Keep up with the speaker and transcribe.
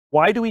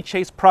Why do we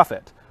chase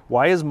profit?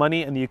 Why is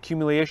money and the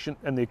accumulation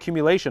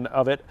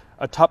of it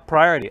a top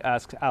priority?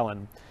 Asks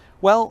Alan.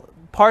 Well,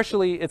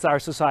 partially it's our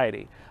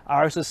society.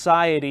 Our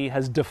society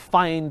has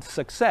defined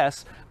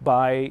success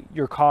by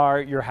your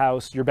car, your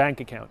house, your bank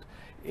account.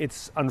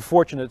 It's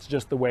unfortunate, it's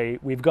just the way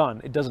we've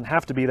gone. It doesn't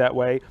have to be that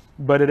way,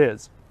 but it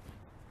is.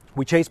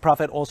 We chase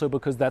profit also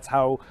because that's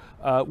how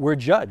we're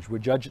judged. We're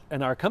judged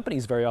in our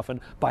companies very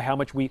often by how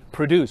much we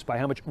produce, by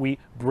how much we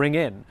bring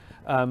in.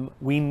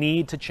 We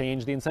need to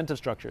change the incentive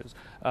structures.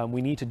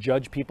 We need to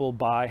judge people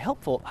by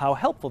how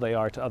helpful they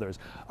are to others.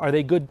 Are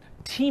they good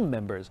team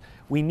members?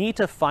 We need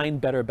to find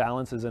better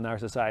balances in our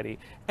society.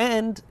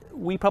 And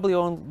we probably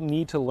all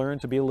need to learn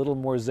to be a little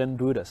more Zen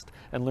Buddhist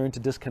and learn to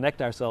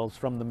disconnect ourselves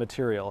from the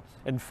material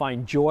and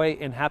find joy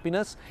and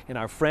happiness in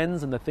our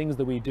friends and the things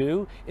that we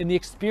do, in the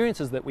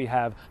experiences that we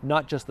have,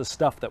 not just the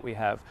stuff that we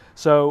have.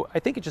 So I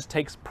think it just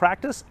takes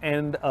practice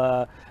and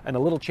a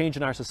little change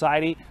in our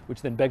society,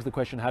 which then begs the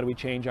question, how do we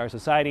change our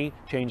society?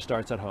 Change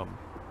starts at home.